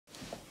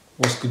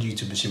What's good,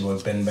 YouTube? It's your boy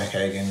Ben back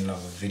at again, another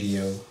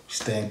video.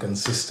 Staying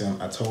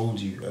consistent. I told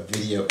you, a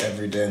video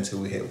every day until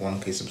we hit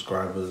 1K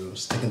subscribers. I'm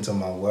sticking to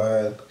my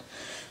word.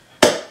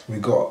 We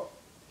got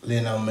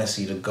Lionel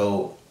Messi, the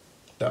GOAT,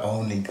 the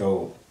only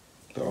GOAT,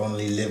 the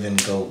only living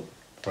GOAT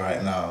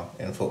right now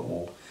in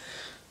football.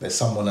 There's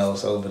someone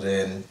else over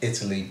there in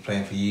Italy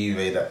playing for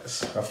Juve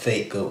that's a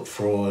fake GOAT,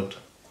 fraud.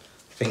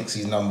 Thinks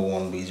he's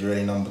 #1, but he's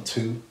really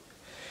 #2.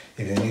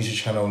 If you're new to the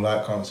channel,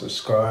 like, comment,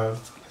 subscribe.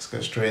 Let's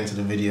get straight into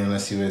the video and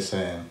let's see what it's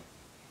saying.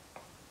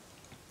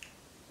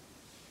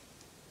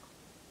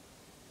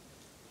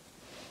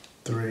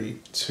 Three,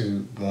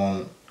 two,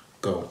 one,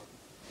 go.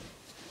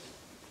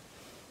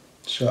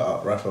 Shut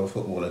up, Rafael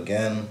Football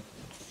again.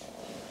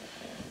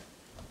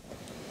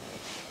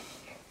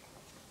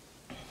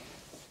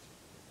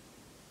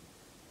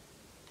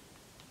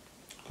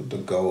 Good the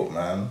GOAT,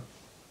 man.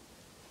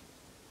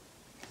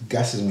 He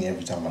gasses me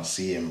every time I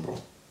see him, bro.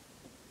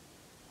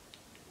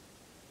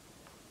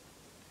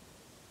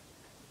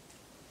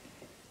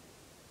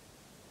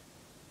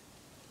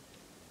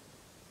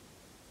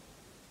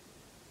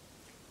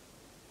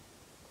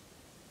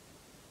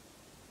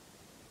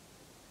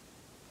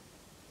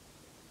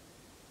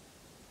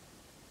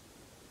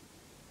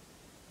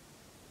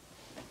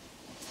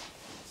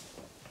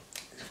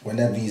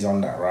 Whenever he's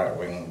on that right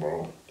wing,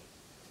 bro.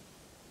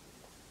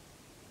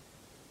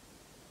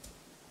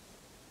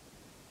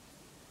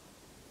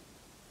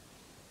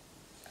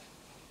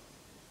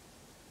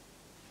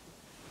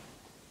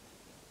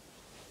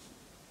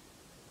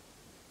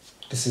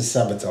 This is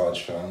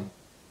sabotage, fam.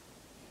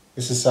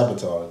 This is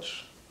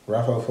sabotage.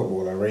 Rafael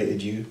Football, I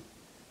rated you,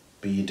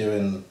 but you're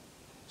doing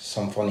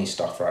some funny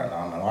stuff right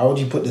now, man. Why would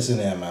you put this in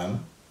there,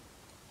 man?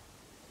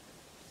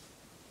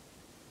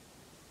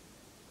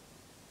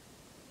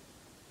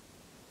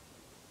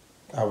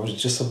 I was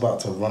just about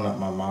to run out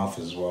my mouth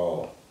as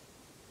well.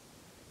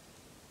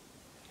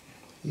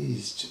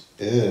 He's just,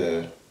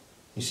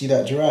 You see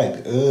that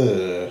drag?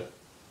 Did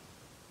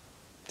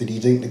he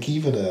dink the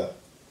keeper there?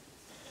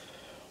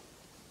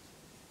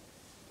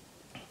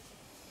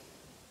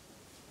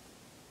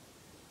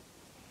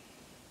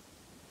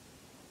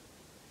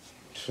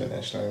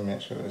 Finish, let me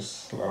make sure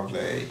it's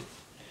lovely.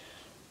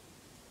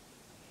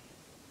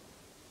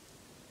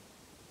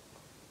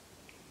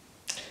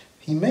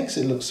 He makes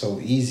it look so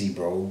easy,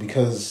 bro,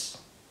 because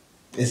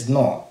it's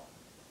not.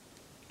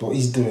 What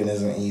he's doing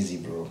isn't easy,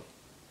 bro.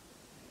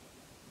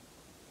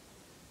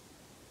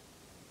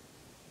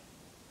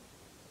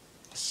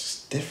 It's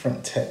just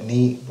different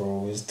technique,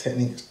 bro. His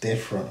technique's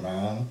different,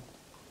 man.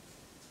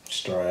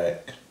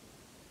 Strike.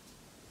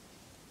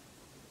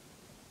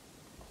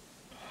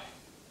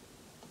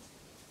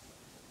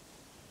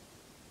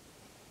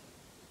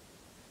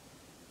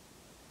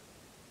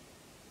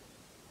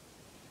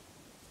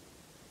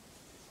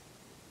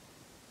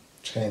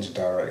 Change of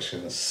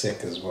direction is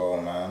sick as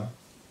well, man.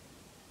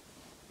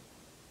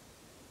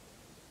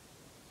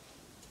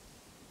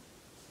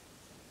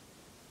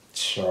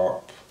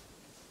 Sharp.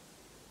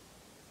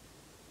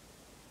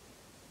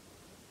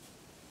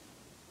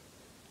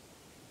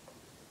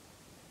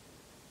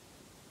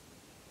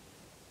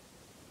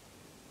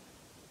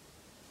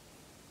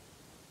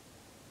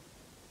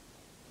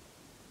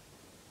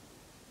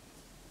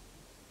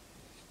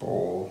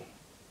 Ball.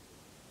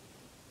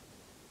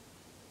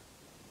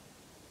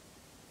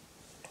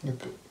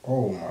 Look at,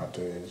 oh my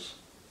days.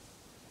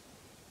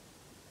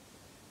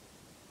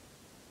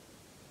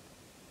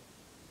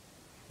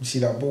 You see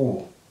that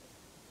ball?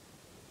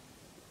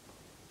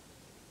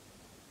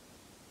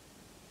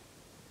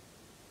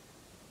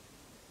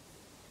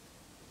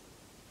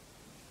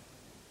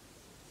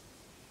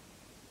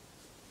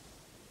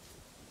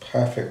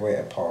 Perfect way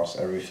to pass,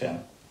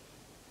 everything.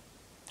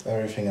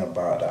 Everything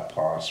about that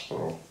pass,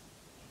 bro.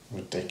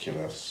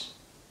 Ridiculous.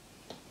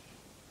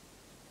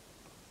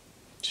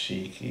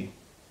 Cheeky.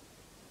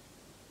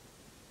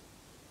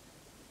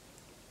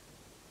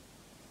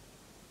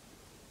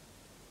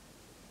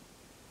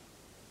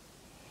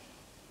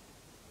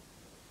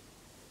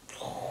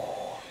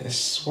 It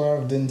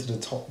swerved into the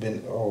top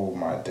bin. Oh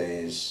my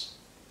days.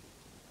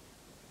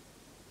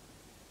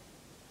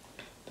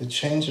 The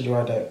change of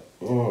direction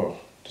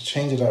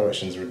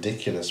is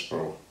ridiculous,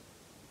 bro.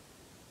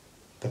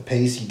 The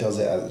pace he does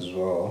it at as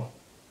well.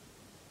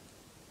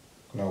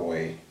 No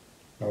way.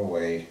 No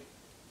way.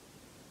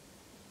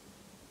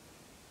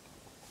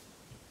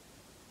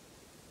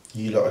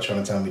 You lot are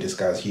trying to tell me this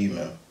guy's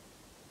human.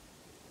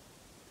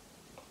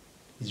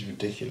 He's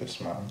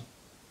ridiculous, man.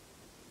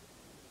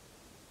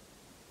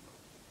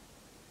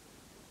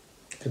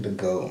 Look at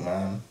the GOAT,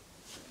 man.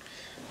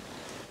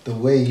 The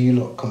way you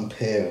lot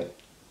compare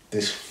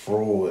this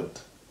fraud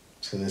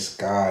to this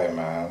guy,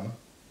 man.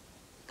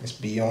 It's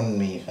beyond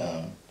me,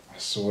 fam. I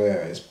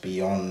swear, it's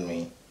beyond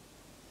me.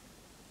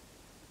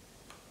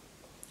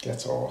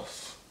 Get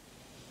off.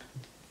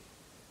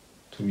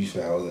 To be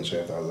fair, I wasn't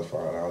sure if that was a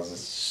foul. That was a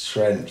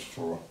strength,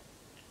 bro.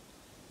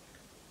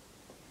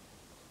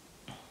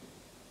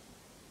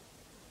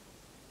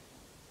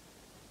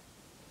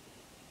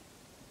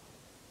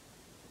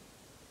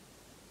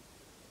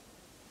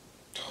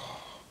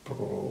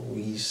 Bro,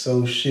 he's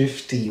so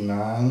shifty,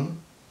 man.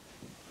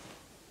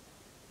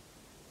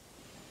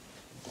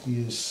 He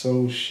is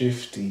so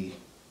shifty.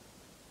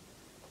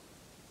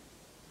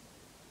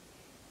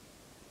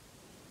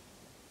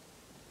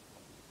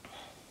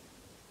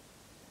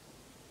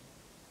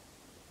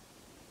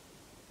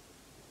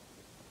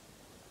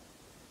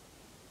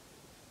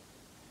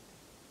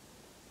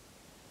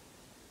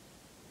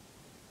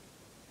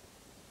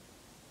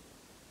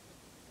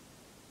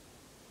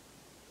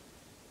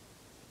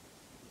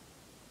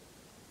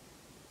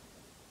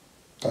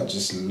 That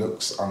just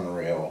looks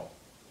unreal.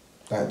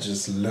 That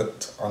just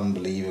looked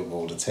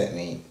unbelievable, the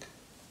technique.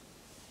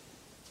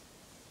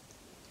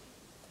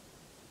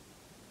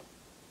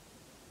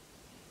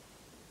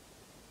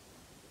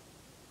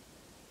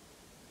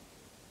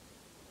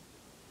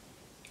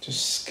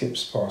 Just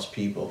skips past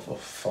people for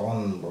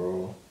fun,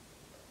 bro.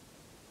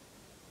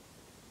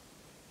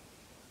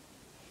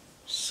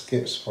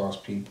 Skips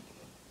past people.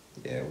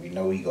 Yeah, we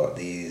know he got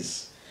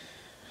these.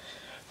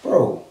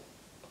 Bro,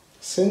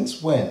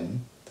 since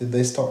when did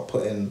they start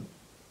putting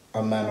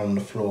a man on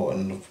the floor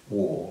in the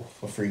wall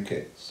for free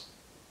kicks?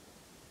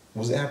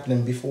 Was it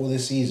happening before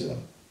this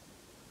season?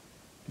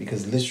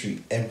 Because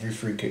literally every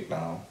free kick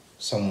now,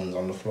 someone's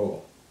on the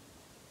floor.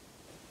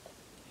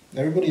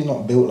 Everybody's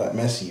not built like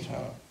Messi,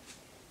 fam.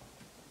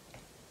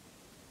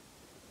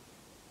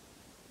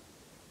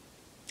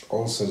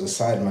 Also, the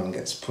side man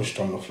gets pushed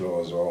on the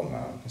floor as well,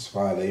 man. It's a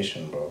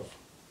violation, bro.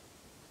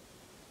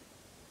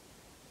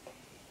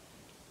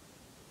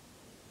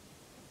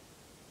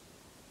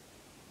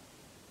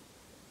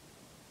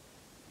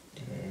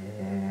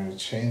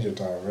 Change of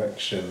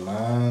direction,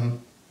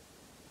 man.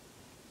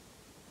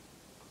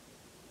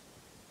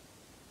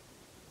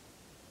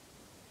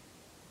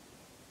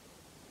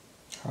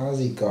 How has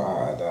he got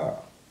out of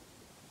that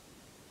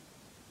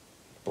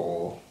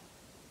ball?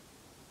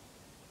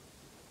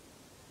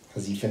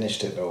 Has he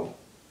finished it though?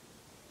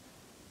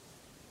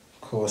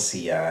 Of course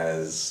he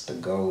has. The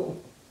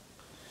goal.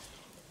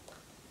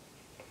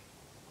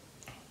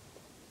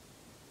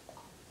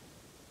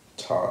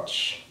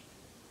 Touch.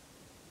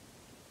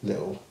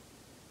 Little.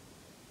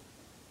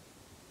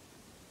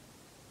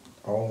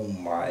 Oh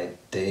my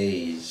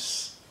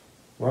days.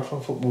 Rafa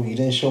Football, you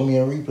didn't show me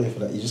a replay for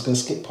that. You're just going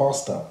to skip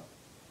past that.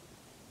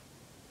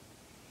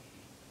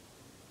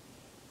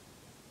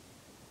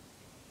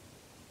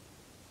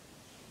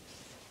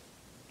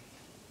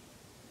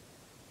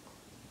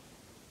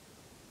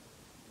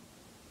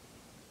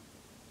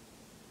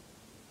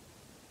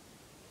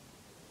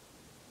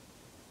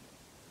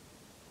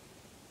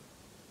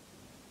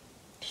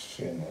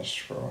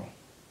 Finish, bro.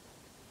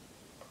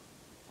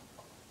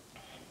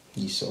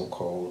 He's so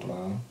cold,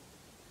 man.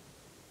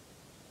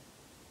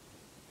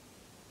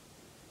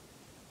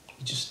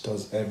 He just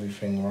does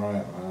everything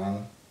right,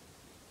 man.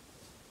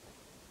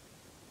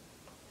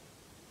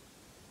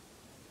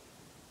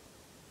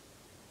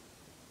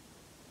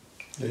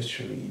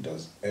 Literally, he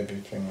does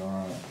everything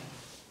right.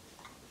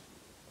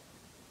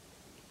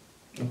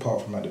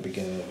 Apart from at the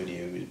beginning of the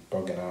video, he was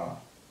bugging out.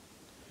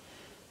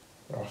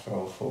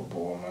 Rafael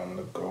Football, man,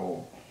 the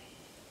goal.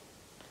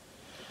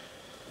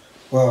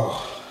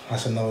 Well,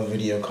 that's another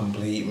video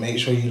complete. Make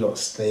sure you lot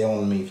stay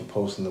on me for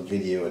posting a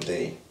video a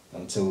day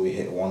until we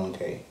hit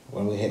 1K.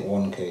 When we hit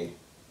 1K,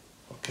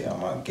 okay, I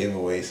might give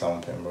away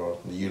something, bro.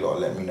 You lot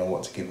let me know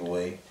what to give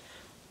away.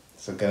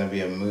 It's gonna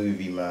be a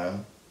movie,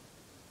 man.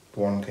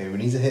 1K. We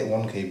need to hit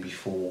 1K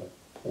before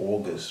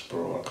August,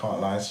 bro. I can't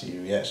lie to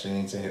you. We actually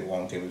need to hit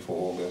 1K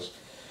before August.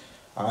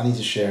 I need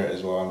to share it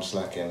as well. I'm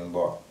slacking,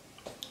 but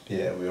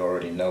yeah, we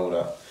already know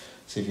that.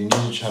 So if you're new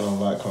to the channel,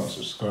 like, comment,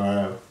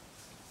 subscribe.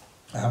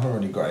 I haven't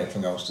really got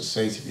anything else to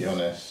say, to be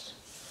honest.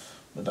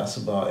 But that's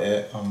about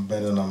it. I'm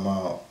Ben and I'm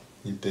out.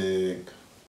 You dig?